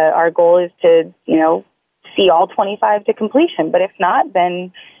 And our goal is to, see all 25 to completion. But if not,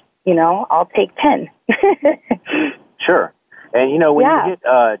 then, I'll take 10. Sure. And, when you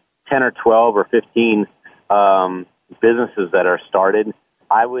get 10 or 12 or 15 businesses that are started,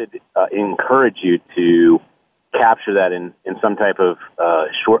 I would encourage you to capture that in some type of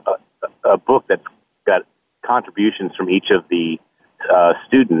a book that's got contributions from each of the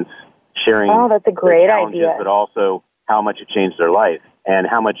students sharing. Oh, that's a great idea. But also how much it changed their life and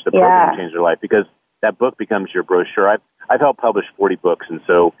how much the program changed their life, because that book becomes your brochure. I've helped publish 40 books, and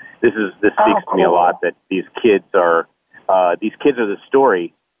so this speaks to me a lot that these kids are the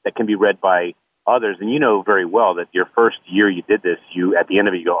story that can be read by others. And you know very well that your first year you did this, at the end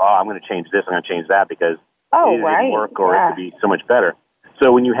of it you go, I'm going to change this, I'm going to change that because it didn't work or it could be so much better.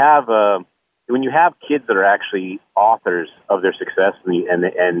 So when you have kids that are actually authors of their success,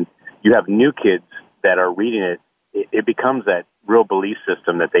 and you have new kids that are reading it, it becomes that real belief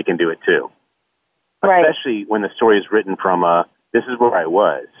system that they can do it too. Right. Especially when the story is written from this is where I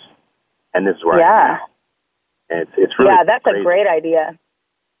was, and this is where I am now. And it's really that's crazy. A great idea.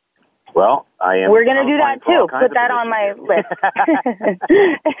 Well, I am. We're going to do that too. Put that on my list.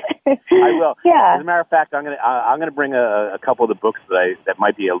 I will. Yeah. As a matter of fact, I'm going to bring a couple of the books that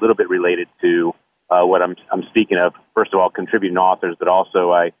might be a little bit related to what I'm speaking of. First of all, contributing authors, but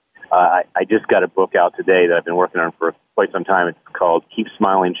also I just got a book out today that I've been working on for quite some time. It's called Keep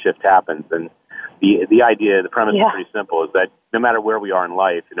Smiling, Shift Happens, and the idea, the premise is pretty simple, is that no matter where we are in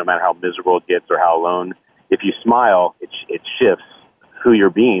life, no matter how miserable it gets or how alone, if you smile, it shifts who you're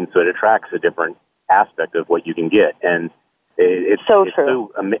being, so it attracts a different aspect of what you can get. And it's so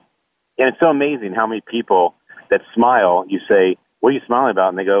true. And it's so amazing how many people that smile, you say, what are you smiling about?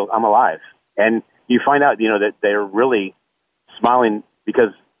 And they go, I'm alive. And you find out, that they're really smiling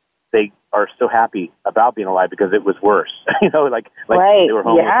because they are so happy about being alive because it was worse. Like right. They were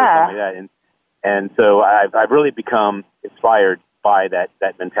homeless or something like that. And so I've really become inspired by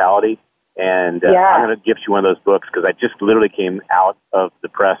that mentality. And I'm going to gift you one of those books because I just literally came out of the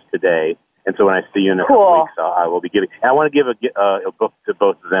press today. And so when I see you in a couple weeks, I will be giving. And I want to give a book to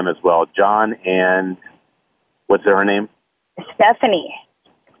both of them as well. John and what's her name? Stephanie.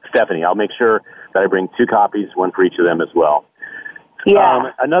 I'll make sure that I bring 2 copies, one for each of them as well.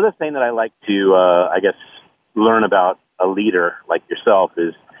 Yeah. Another thing that I like to, learn about a leader like yourself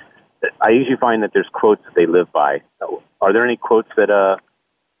is that I usually find that there's quotes that they live by. Are there any quotes that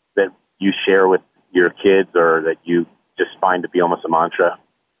you share with your kids or that you just find to be almost a mantra?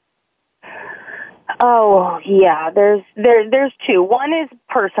 Oh, yeah. There's 2. One is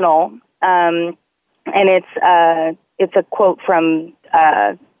personal, and it's a quote from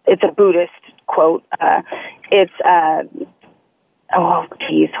it's a Buddhist quote. Oh,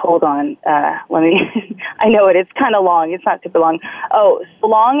 geez, hold on. Let me. I know it. It's kind of long. It's not super long. Oh, so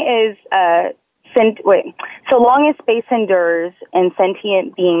long as space endures and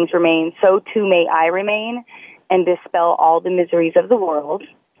sentient beings remain, so too may I remain and dispel all the miseries of the world.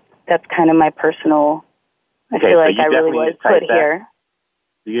 That's kind of my personal. I feel like I really was put here.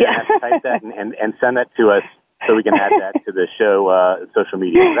 You have to type that and send that to us so we can add that to the show social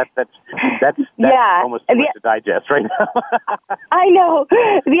media. That's almost too much to digest right now. I know.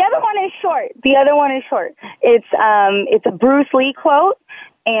 The other one is short. It's a Bruce Lee quote,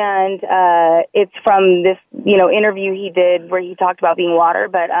 and it's from this interview he did where he talked about being water.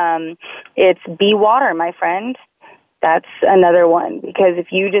 But it's be water, my friend. That's another one, because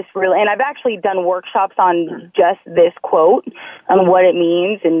if you just really, and I've actually done workshops on just this quote, on what it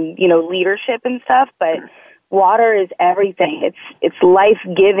means and, leadership and stuff, but water is everything. It's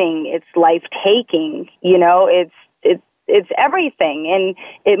life-giving, it's life-taking, it's everything, and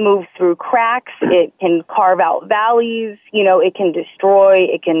it moves through cracks, it can carve out valleys, it can destroy,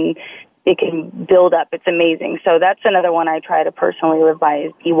 it can build up. It's amazing. So that's another one I try to personally live by,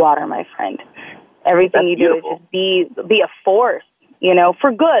 is be water, my friend. Everything you do is just be a force,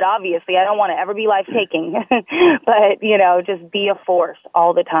 for good, obviously. I don't want to ever be life-taking, but, just be a force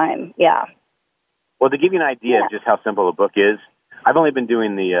all the time. Yeah. Well, to give you an idea of just how simple a book is, I've only been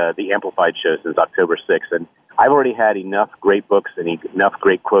doing the Amplified show since October 6th, and I've already had enough great books and enough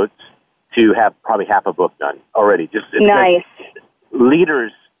great quotes to have probably half a book done already. Nice.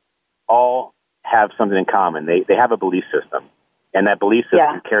 Leaders all have something in common. They have a belief system. And that belief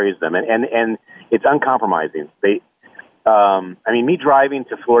system carries them, and it's uncompromising. Me driving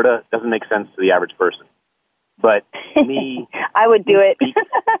to Florida doesn't make sense to the average person, but me, I would do it.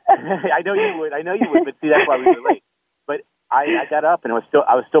 I know you would. But see, that's why we relate. But I got up and I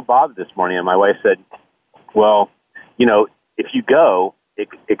was still bothered this morning, and my wife said, "Well, if you go,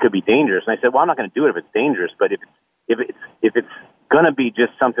 it could be dangerous." And I said, "Well, I'm not going to do it if it's dangerous, but if it's going to be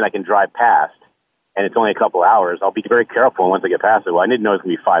just something I can drive past, and it's only a couple hours, I'll be very careful once I get past it." Well, I didn't know it was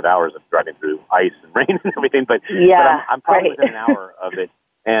going to be 5 hours of driving through ice and rain and everything, but I'm probably within an hour of it.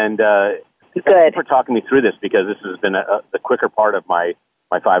 And thank you for talking me through this, because this has been the quicker part of my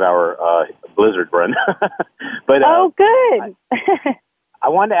 5-hour blizzard run. But good. I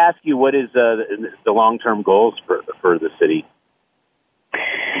wanted to ask you, what is the long-term goals for the city?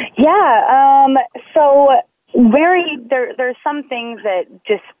 Yeah, so there's some things that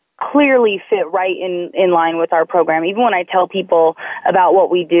just clearly fit right in line with our program. Even when I tell people about what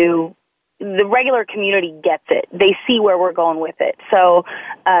we do, the regular community gets it. They see where we're going with it. So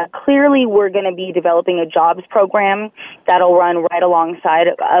clearly we're going to be developing a jobs program that'll run right alongside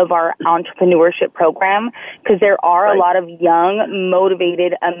of our entrepreneurship program, because there are a lot of young,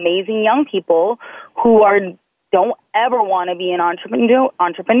 motivated, amazing young people who don't ever want to be an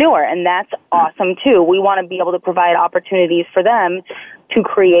entrepreneur, and that's awesome too. We want to be able to provide opportunities for them to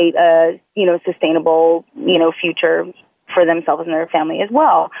create a, sustainable, future for themselves and their family as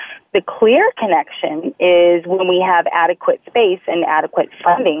well. The clear connection is when we have adequate space and adequate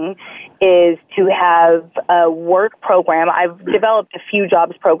funding is to have a work program. I've developed a few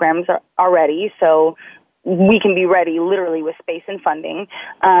jobs programs already, so we can be ready literally with space and funding.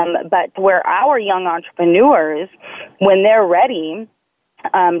 But where our young entrepreneurs, when they're ready,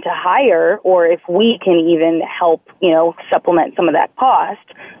 to hire, or if we can even help, supplement some of that cost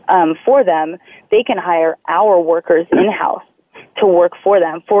for them, they can hire our workers in-house to work for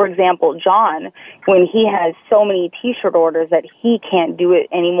them. For example, John, when he has so many T-shirt orders that he can't do it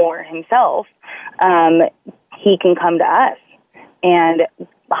anymore himself, he can come to us and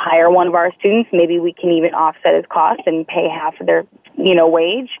hire one of our students. Maybe we can even offset his cost and pay half of their,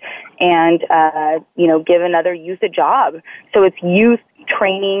 wage, and, give another youth a job. So it's youth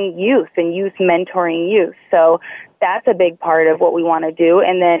training youth and youth mentoring youth. So that's a big part of what we want to do.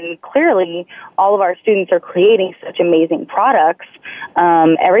 And then clearly all of our students are creating such amazing products.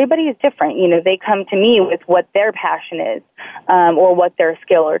 Everybody is different. They come to me with what their passion is, or what their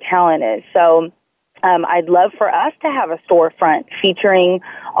skill or talent is. So I'd love for us to have a storefront featuring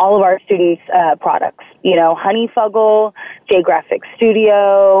all of our students' products. Honeyfuggle, J-Graphic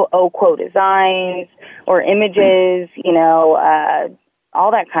Studio, Oquo Designs, or images, all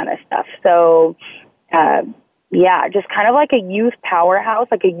that kind of stuff. So, just kind of like a youth powerhouse,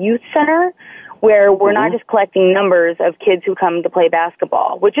 like a youth center, where we're not just collecting numbers of kids who come to play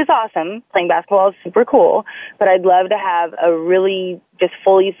basketball, which is awesome. Playing basketball is super cool, but I'd love to have a really just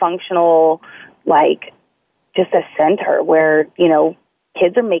fully functional, just a center where,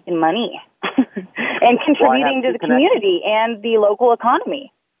 kids are making money and contributing to the community and the local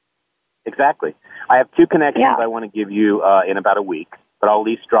economy. Exactly. I have two connections I want to give you in about a week, but I'll at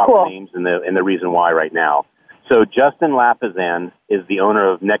least drop the names and the reason why right now. So Justin Lapizan is the owner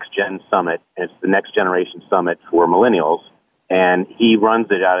of Next Gen Summit, and it's the Next Generation Summit for millennials, and he runs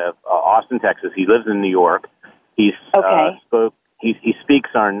it out of Austin, Texas. He lives in New York. He speaks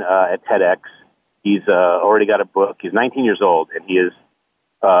on at TEDx. He's already got a book. He's 19 years old, and he is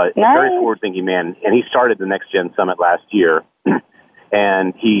a very forward-thinking man. And he started the Next Gen Summit last year,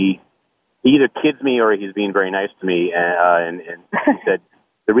 and he either kids me or he's being very nice to me. And he said,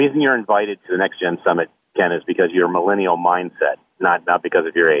 the reason you're invited to the Next Gen Summit, Ken, is because you're a millennial mindset, not because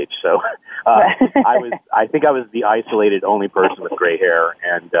of your age. So I think I was the isolated only person with gray hair,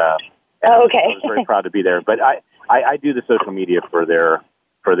 and I was very proud to be there. But I do the social media for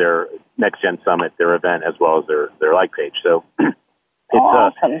their Next Gen Summit, their event, as well as their like page. So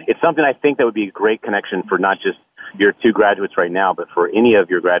it's something I think that would be a great connection for not just your two graduates right now, but for any of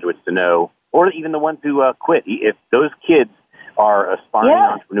your graduates to know, or even the ones who quit. If those kids are aspiring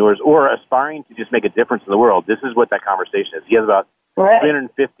entrepreneurs or aspiring to just make a difference in the world, this is what that conversation is. He has about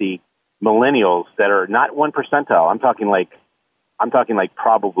 350 millennials that are not 1 percentile. I'm talking like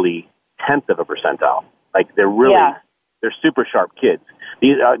probably 10th of a percentile. Like they're really they're super sharp kids. A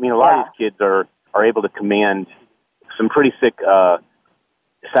lot of these kids are able to command some pretty sick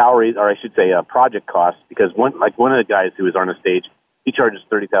salaries, or I should say project costs, because one of the guys who was on the stage, he charges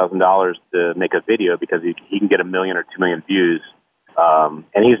 $30,000 to make a video because he can get 1 million or 2 million views,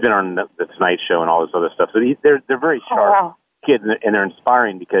 and he's been on the Tonight Show and all this other stuff. So they're very sharp kids, and they're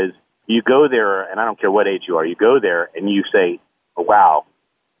inspiring because you go there, and I don't care what age you are, you go there and you say, oh, "Wow,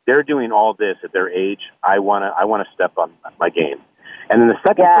 they're doing all this at their age. I want to step on my game." And then the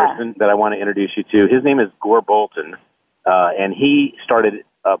second person that I want to introduce you to, his name is Gore Bolton, and he started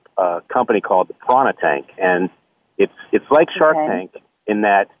up a company called the Piranha Tank, and it's like Shark Tank in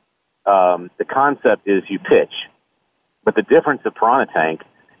that the concept is you pitch, but the difference of Piranha Tank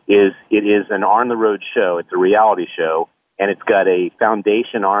is it is an on-the-road show. It's a reality show, and it's got a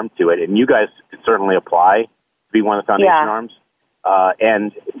foundation arm to it, and you guys could certainly apply to be one of the foundation arms.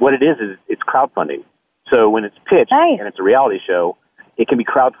 And what it is it's crowdfunding. So when it's pitched and it's a reality show, it can be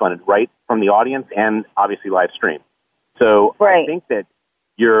crowdfunded right from the audience and obviously live stream. So I think that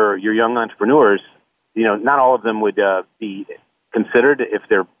your young entrepreneurs, not all of them would be considered if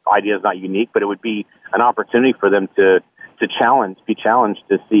their idea is not unique, but it would be an opportunity for them to be challenged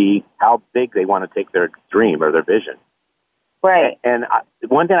to see how big they want to take their dream or their vision. Right. And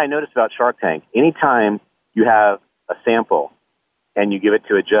one thing I noticed about Shark Tank, anytime you have a sample and you give it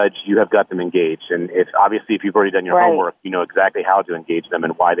to a judge, you have got them engaged. And if you've already done your homework, you know exactly how to engage them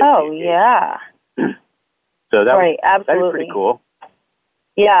and why they should be engaged. So that was pretty cool.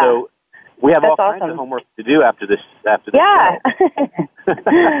 Yeah. So we have all kinds of homework to do after this show.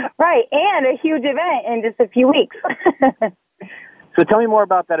 Right, and a huge event in just a few weeks. So tell me more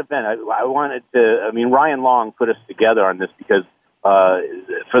about that event. I wanted to, Ryan Long put us together on this because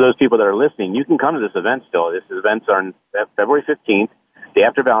for those people that are listening, you can come to this event still. This event's on February 15th, day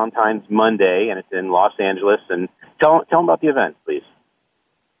after Valentine's, Monday, and it's in Los Angeles. And tell them about the event, please.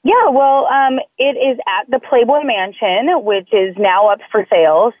 Yeah, well, it is at the Playboy Mansion, which is now up for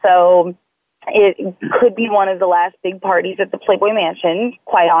sale. So it could be one of the last big parties at the Playboy Mansion,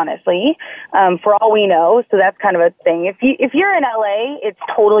 quite honestly, for all we know. So that's kind of a thing. If you're in LA, it's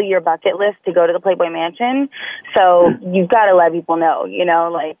totally your bucket list to go to the Playboy Mansion. So you've got to let people know,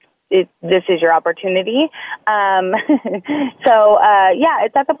 this is your opportunity.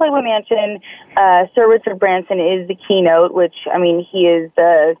 It's at the Playboy Mansion. Sir Richard Branson is the keynote, which, he's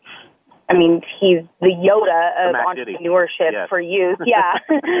the Yoda of entrepreneurship for youth. Yeah.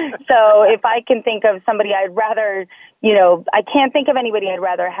 So if I can think of somebody I can't think of anybody I'd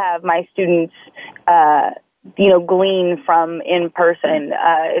rather have my students, glean from in person.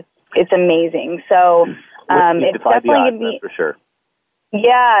 It's amazing. So, it's definitely going to be, for sure.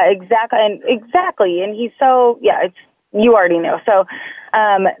 Yeah, exactly. And he's so, you already know. So,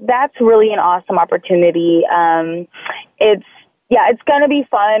 that's really an awesome opportunity. It's going to be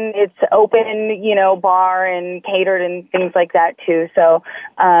fun. It's open, bar and catered and things like that too. So,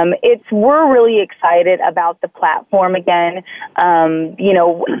 we're really excited about the platform again.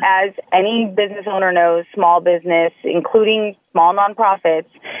 As any business owner knows, small business, including small nonprofits,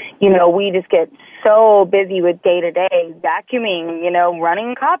 we just get so busy with day-to-day vacuuming,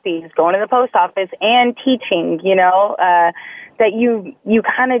 running copies, going to the post office and teaching, that you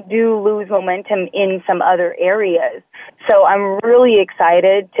kind of do lose momentum in some other areas. So I'm really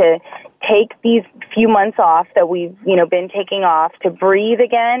excited to take these few months off that we've, been taking off to breathe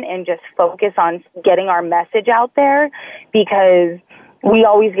again and just focus on getting our message out there, because we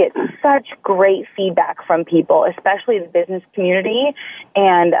always get such great feedback from people, especially the business community.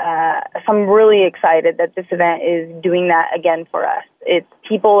 And so I'm really excited that this event is doing that again for us. They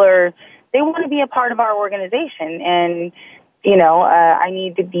want to be a part of our organization, and I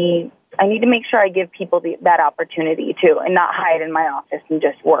need to make sure I give people that opportunity too, and not hide in my office and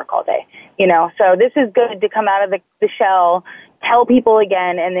just work all day. So this is good to come out of the shell, tell people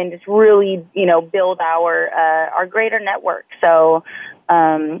again, and then just really, build our greater network. So,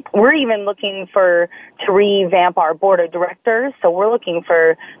 we're even looking to revamp our board of directors. So we're looking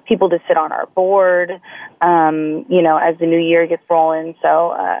for people to sit on our board, as the new year gets rolling.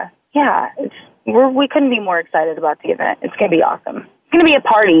 So, we couldn't be more excited about the event. It's going to be awesome. It's going to be a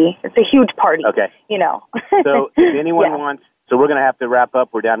party. It's a huge party. Okay. So if anyone wants, so we're going to have to wrap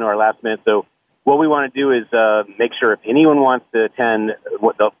up. We're down to our last minute. So what we want to do is make sure if anyone wants to attend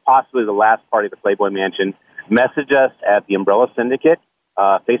possibly the last party at the Playboy Mansion, message us at the Umbrella Syndicate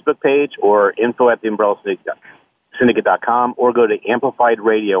Facebook page, or info@theumbrellasyndicate.com, or go to Amplified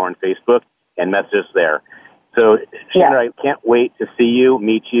Radio on Facebook and message us there. So, Chandra, I can't wait to see you,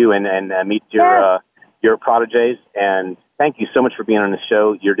 meet you, and meet your protégés. And thank you so much for being on the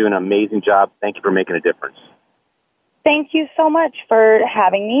show. You're doing an amazing job. Thank you for making a difference. Thank you so much for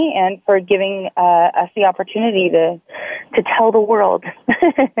having me and for giving us the opportunity to tell the world.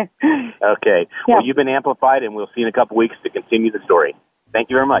 Okay. Yeah. Well, you've been amplified, and we'll see you in a couple weeks to continue the story. Thank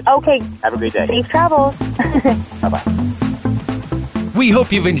you very much. Okay. Have a great day. Safe travels. Bye-bye. We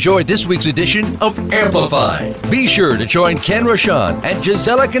hope you've enjoyed this week's edition of Amplify. Be sure to join Ken Rochon and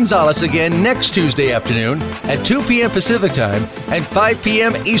Gisela Gonzalez again next Tuesday afternoon at 2 p.m. Pacific Time and 5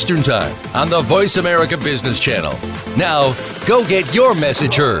 p.m. Eastern Time on the Voice America Business Channel. Now, go get your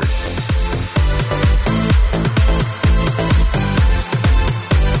message heard.